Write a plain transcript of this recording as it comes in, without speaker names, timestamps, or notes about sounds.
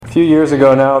few years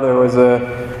ago now, there was a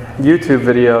YouTube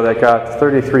video that got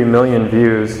 33 million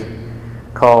views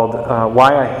called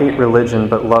Why I Hate Religion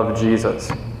But Love Jesus.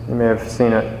 You may have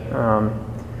seen it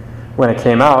when it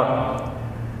came out.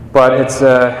 But it's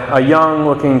a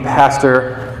young-looking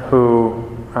pastor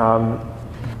who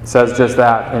says just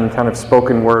that in kind of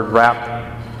spoken word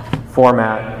rap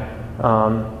format.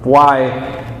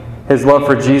 Why his love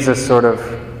for Jesus sort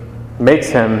of makes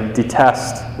him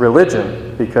detest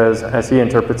religion, because as he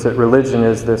interprets it, religion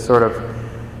is this sort of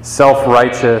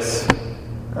self-righteous,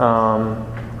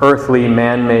 earthly,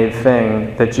 man-made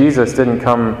thing that Jesus didn't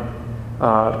come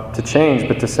to change,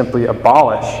 but to simply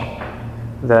abolish.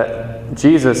 That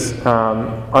Jesus,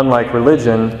 unlike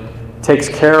religion, takes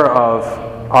care of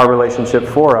our relationship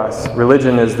for us.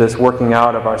 Religion is this working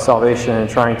out of our salvation and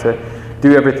trying to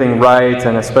do everything right,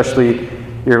 and especially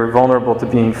you're vulnerable to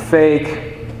being fake.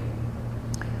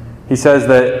 He says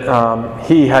that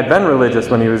he had been religious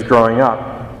when he was growing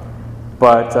up,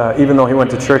 but even though he went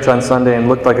to church on Sunday and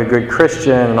looked like a good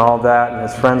Christian and all that, and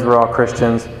his friends were all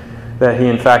Christians, that he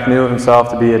in fact knew himself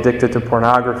to be addicted to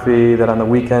pornography, that on the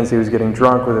weekends he was getting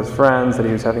drunk with his friends, that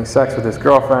he was having sex with his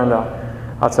girlfriend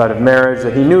outside of marriage,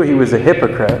 that he knew he was a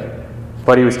hypocrite,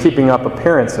 but he was keeping up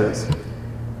appearances.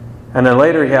 And then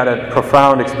later he had a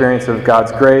profound experience of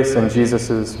God's grace and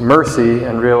Jesus' mercy,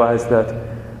 and realized that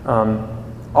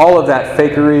all of that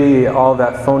fakery, all of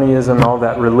that phonyism, all of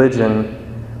that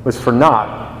religion was for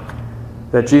naught.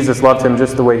 That Jesus loved him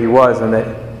just the way he was, and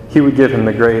that he would give him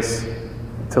the grace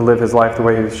to live his life the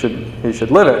way he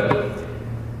should live it.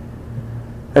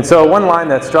 And so one line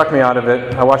that struck me out of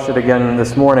it, I watched it again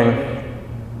this morning.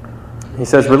 He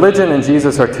says, religion and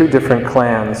Jesus are two different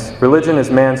clans. Religion is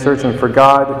man searching for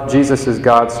God. Jesus is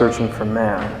God searching for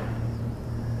man.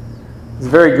 It's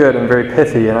very good and very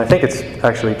pithy, and I think it's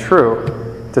actually true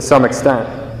to some extent.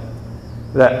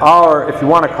 That if you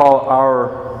want to call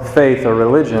our faith a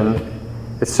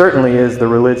religion, it certainly is the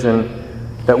religion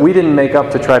that we didn't make up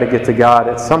to try to get to God.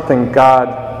 It's something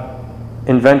God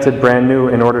invented brand new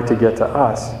in order to get to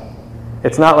us.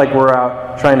 It's not like we're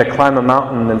out trying to climb a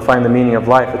mountain and find the meaning of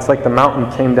life. It's like the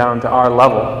mountain came down to our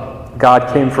level.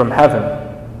 God came from heaven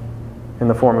in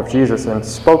the form of Jesus and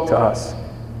spoke to us,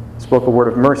 spoke a word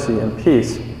of mercy and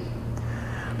peace.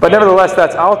 But nevertheless,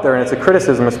 that's out there, and it's a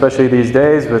criticism, especially these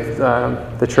days with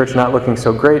the church not looking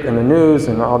so great in the news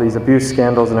and all these abuse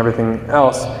scandals and everything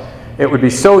else. It would be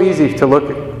so easy to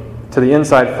look to the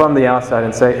inside from the outside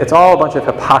and say, it's all a bunch of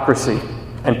hypocrisy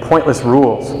and pointless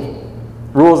rules.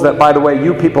 Rules that, by the way,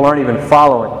 you people aren't even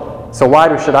following. So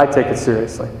why should I take it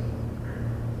seriously?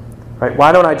 Right?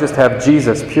 Why don't I just have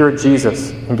Jesus, pure Jesus,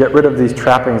 and get rid of these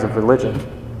trappings of religion?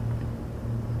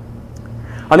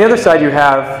 On the other side, you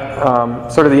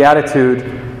have sort of the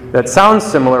attitude that sounds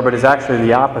similar but is actually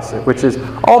the opposite, which is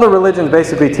all the religions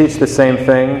basically teach the same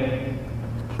thing.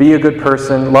 Be a good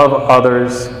person, love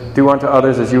others, do unto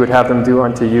others as you would have them do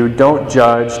unto you. Don't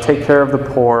judge, take care of the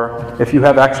poor. If you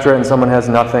have extra and someone has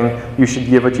nothing, you should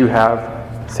give what you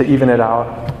have to even it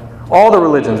out. All the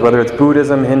religions, whether it's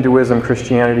Buddhism, Hinduism,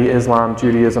 Christianity, Islam,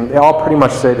 Judaism, they all pretty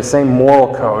much say the same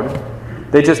moral code.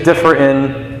 They just differ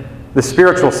in the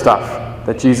spiritual stuff,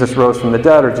 that Jesus rose from the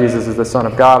dead, or Jesus is the Son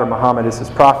of God, or Muhammad is his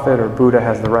prophet, or Buddha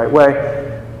has the right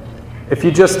way. If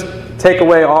you just take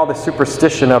away all the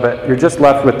superstition of it, you're just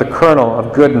left with the kernel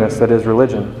of goodness that is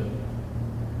religion.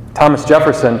 Thomas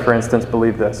Jefferson, for instance,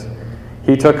 believed this.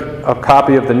 He took a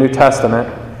copy of the New Testament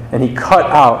and he cut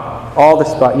out all the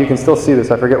spots. You can still see this,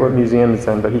 I forget what museum it's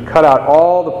in, but he cut out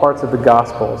all the parts of the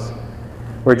Gospels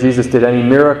where Jesus did any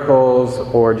miracles,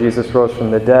 or Jesus rose from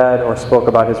the dead, or spoke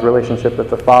about his relationship with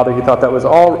the Father. He thought that was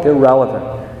all irrelevant.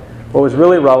 What was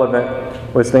really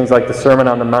relevant was things like the Sermon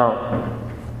on the Mount.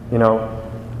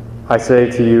 I say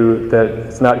to you that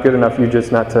it's not good enough you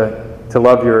just not to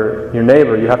love your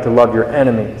neighbor. You have to love your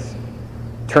enemies.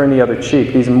 Turn the other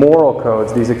cheek. These moral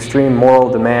codes, these extreme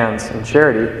moral demands in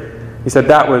charity, he said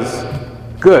that was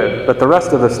good, but the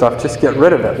rest of the stuff, just get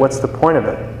rid of it. What's the point of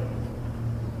it?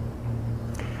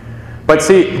 But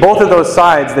see, both of those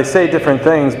sides, they say different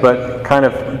things, but kind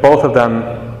of both of them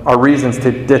are reasons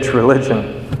to ditch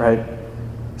religion, right?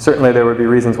 Certainly there would be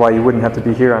reasons why you wouldn't have to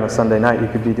be here on a Sunday night. You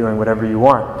could be doing whatever you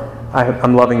want.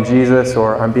 I'm loving Jesus,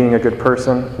 or I'm being a good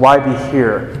person. Why be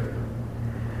here?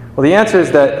 Well, the answer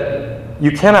is that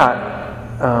you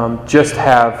cannot just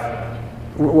have...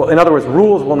 Well, in other words,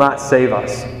 rules will not save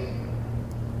us.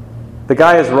 The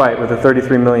guy is right with the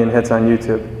 33 million hits on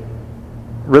YouTube.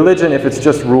 Religion, if it's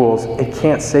just rules, it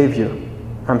can't save you.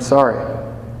 I'm sorry.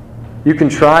 You can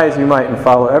try as you might and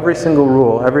follow every single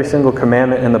rule, every single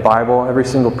commandment in the Bible, every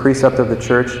single precept of the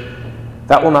church.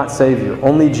 That will not save you.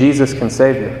 Only Jesus can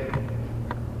save you.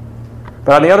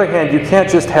 But on the other hand, you can't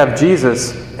just have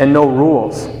Jesus and no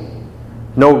rules,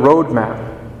 no roadmap.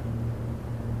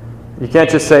 You can't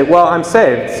just say, well, I'm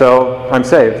saved, so I'm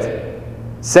saved.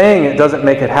 Saying it doesn't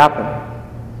make it happen.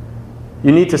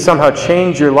 You need to somehow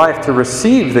change your life to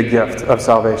receive the gift of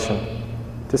salvation,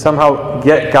 to somehow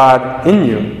get God in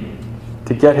you,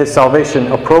 to get His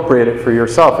salvation appropriated for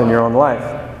yourself in your own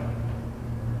life.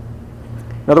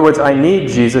 In other words, I need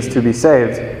Jesus to be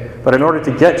saved, but in order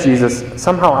to get Jesus,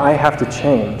 somehow I have to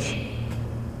change.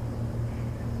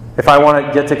 If I want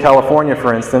to get to California,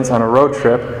 for instance, on a road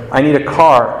trip, I need a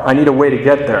car. I need a way to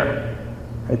get there.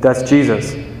 Right? That's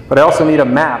Jesus. But I also need a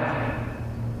map.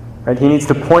 Right? He needs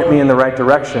to point me in the right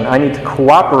direction. I need to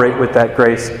cooperate with that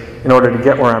grace in order to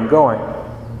get where I'm going.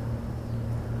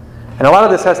 And a lot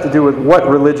of this has to do with what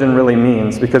religion really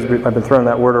means, because I've been throwing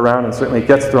that word around, and certainly it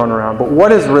gets thrown around. But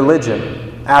what is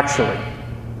religion, actually?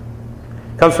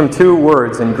 It comes from two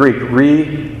words in Greek,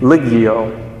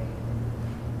 religio.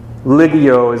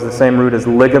 Ligio is the same root as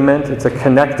ligament. It's a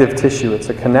connective tissue. It's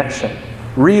a connection.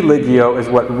 Religio is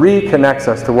what reconnects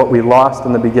us to what we lost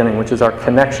in the beginning, which is our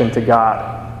connection to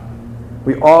God.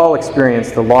 We all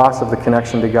experience the loss of the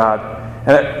connection to God.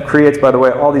 And it creates, by the way,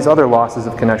 all these other losses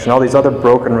of connection, all these other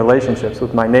broken relationships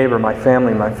with my neighbor, my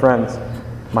family, my friends,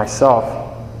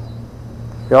 myself.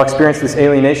 We all experience this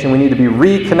alienation. We need to be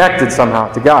reconnected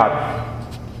somehow to God.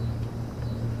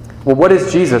 Well, what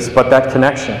is Jesus but that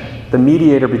connection? The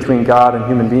mediator between God and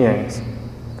human beings.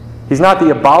 He's not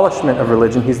the abolishment of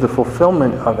religion, He's the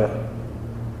fulfillment of it.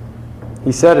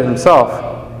 He said it Himself,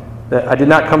 that I did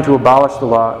not come to abolish the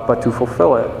law, but to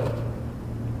fulfill it.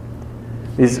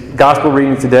 These gospel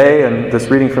readings today and this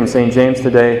reading from St. James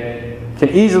today can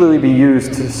easily be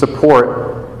used to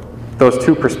support those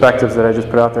two perspectives that I just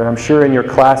put out there. I'm sure in your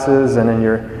classes and in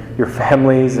your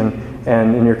families and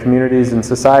in your communities and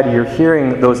society, you're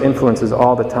hearing those influences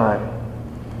all the time.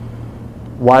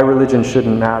 Why religion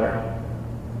shouldn't matter.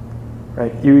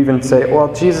 Right? You even say,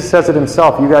 well, Jesus says it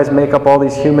Himself. You guys make up all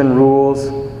these human rules.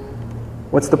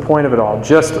 What's the point of it all?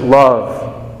 Just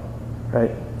love. Right?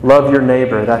 Love your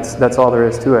neighbor. That's all there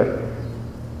is to it.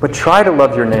 But try to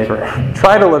love your neighbor.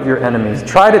 Try to love your enemies.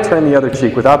 Try to turn the other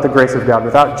cheek without the grace of God,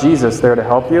 without Jesus there to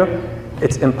help you.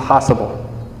 It's impossible.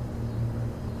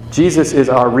 Jesus is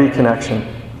our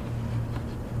reconnection.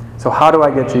 So how do I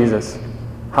get Jesus?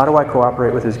 How do I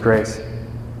cooperate with His grace?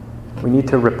 We need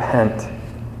to repent.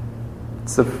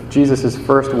 It's Jesus'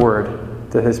 first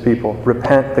word to His people.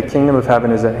 Repent, the kingdom of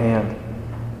heaven is at hand.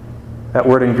 That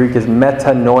word in Greek is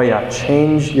metanoia.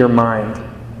 Change your mind.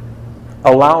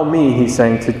 Allow me, He's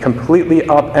saying, to completely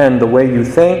upend the way you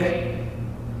think,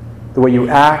 the way you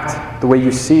act, the way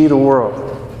you see the world.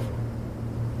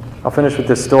 I'll finish with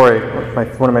this story.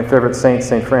 One of my favorite saints,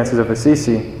 St. Francis of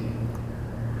Assisi,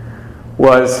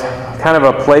 was kind of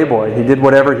a playboy. He did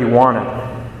whatever he wanted.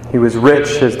 He was rich.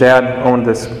 His dad owned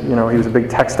this, he was a big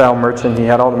textile merchant. He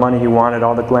had all the money he wanted,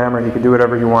 all the glamour. He could do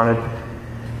whatever he wanted.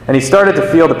 And he started to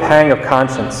feel the pang of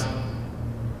conscience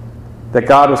that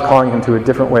God was calling him to a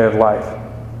different way of life.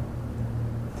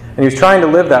 And he was trying to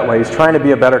live that way. He was trying to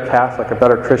be a better Catholic, a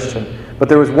better Christian. But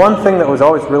there was one thing that was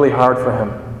always really hard for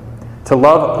him: to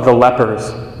love the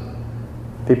lepers.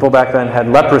 People back then had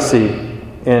leprosy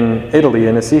in Italy,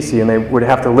 in Assisi, and they would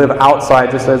have to live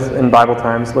outside, just as in Bible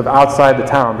times, live outside the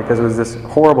town because it was this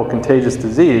horrible contagious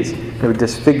disease. It would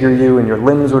disfigure you and your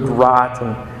limbs would rot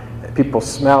and people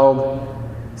smelled.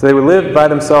 So they would live by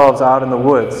themselves out in the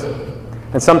woods.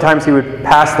 And sometimes he would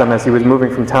pass them as he was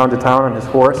moving from town to town on his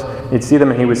horse. He'd see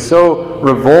them and he was so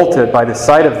revolted by the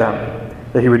sight of them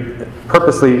that he would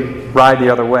purposely ride the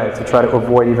other way to try to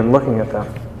avoid even looking at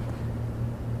them.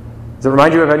 Does it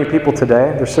remind you of any people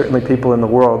today? There's certainly people in the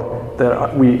world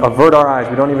that we avert our eyes.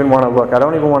 We don't even want to look. I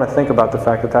don't even want to think about the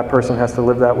fact that that person has to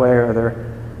live that way or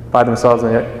they're by themselves.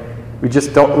 And we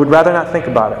just would rather not think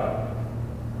about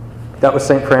it. That was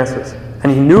St. Francis.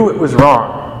 And he knew it was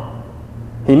wrong.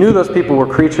 He knew those people were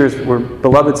creatures, were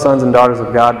beloved sons and daughters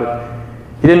of God, but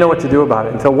he didn't know what to do about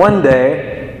it. Until one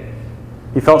day,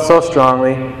 he felt so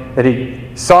strongly that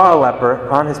he saw a leper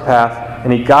on his path,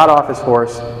 and he got off his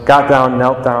horse, got down,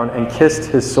 knelt down, and kissed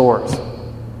his sores.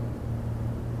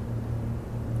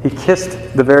 He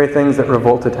kissed the very things that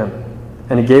revolted him,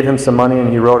 and he gave him some money and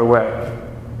he rode away.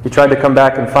 He tried to come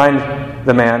back and find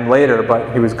the man later,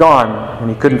 but he was gone, and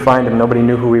he couldn't find him. Nobody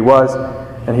knew who he was,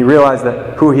 and he realized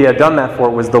that who he had done that for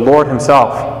was the Lord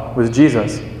Himself, was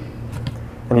Jesus.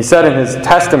 And he said in his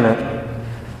testament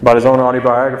about his own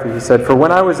autobiography, he said, "For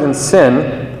when I was in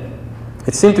sin,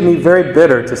 it seemed to me very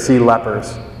bitter to see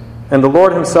lepers, and the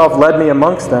Lord Himself led me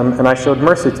amongst them, and I showed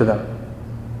mercy to them.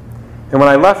 And when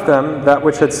I left them, that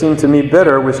which had seemed to me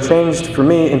bitter was changed for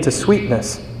me into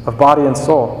sweetness of body and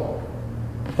soul.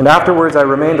 And afterwards I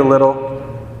remained a little,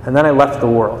 and then I left the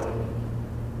world.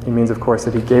 He means, of course,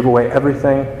 that he gave away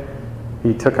everything.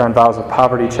 He took on vows of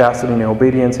poverty, chastity, and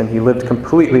obedience, and he lived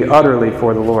completely, utterly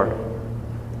for the Lord.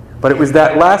 But it was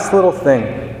that last little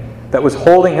thing that was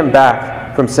holding him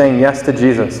back from saying yes to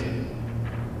Jesus.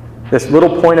 This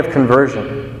little point of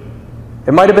conversion.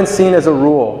 It might have been seen as a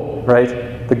rule,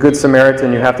 right? The Good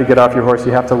Samaritan, you have to get off your horse,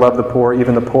 you have to love the poor,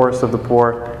 even the poorest of the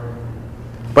poor.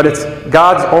 But it's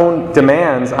God's own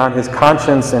demands on his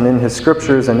conscience and in his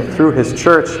scriptures and through his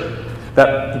church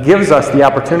that gives us the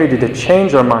opportunity to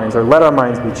change our minds or let our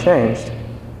minds be changed.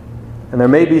 And there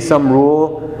may be some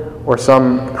rule or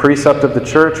some precept of the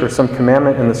church or some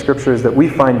commandment in the scriptures that we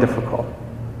find difficult.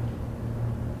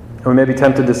 And we may be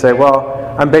tempted to say,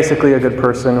 well, I'm basically a good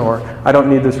person, or I don't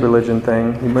need this religion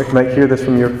thing. You might hear this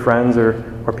from your friends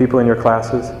or people in your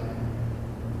classes.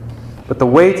 But the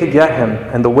way to get him,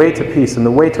 and the way to peace, and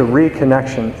the way to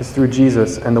reconnection is through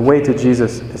Jesus, and the way to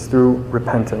Jesus is through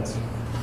repentance.